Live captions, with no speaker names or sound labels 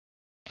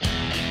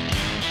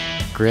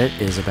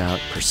Grit is about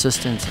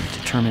persistence and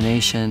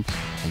determination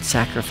and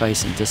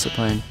sacrifice and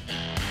discipline.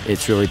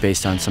 It's really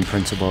based on some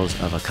principles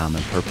of a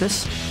common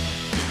purpose.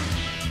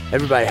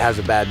 Everybody has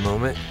a bad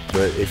moment,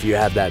 but if you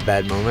have that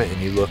bad moment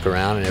and you look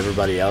around and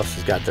everybody else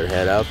has got their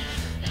head up,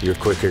 you're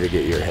quicker to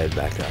get your head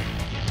back up.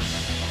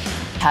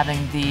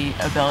 Having the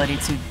ability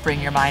to bring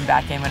your mind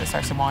back in when it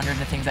starts to wander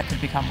into things that could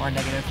become more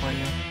negative for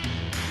you.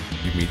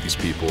 You meet these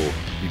people,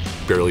 you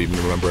barely even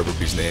remember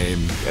everybody's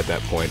name at that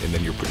point, and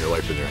then you're putting your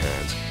life in their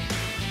hands.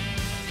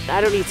 I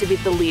don't need to be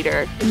the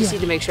leader, I just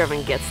need to make sure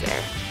everyone gets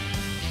there.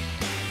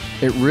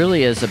 It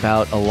really is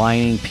about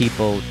aligning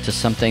people to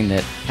something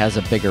that has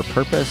a bigger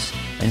purpose,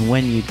 and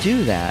when you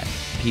do that,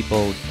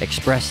 people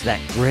express that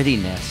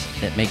grittiness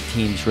that make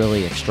teams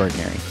really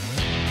extraordinary.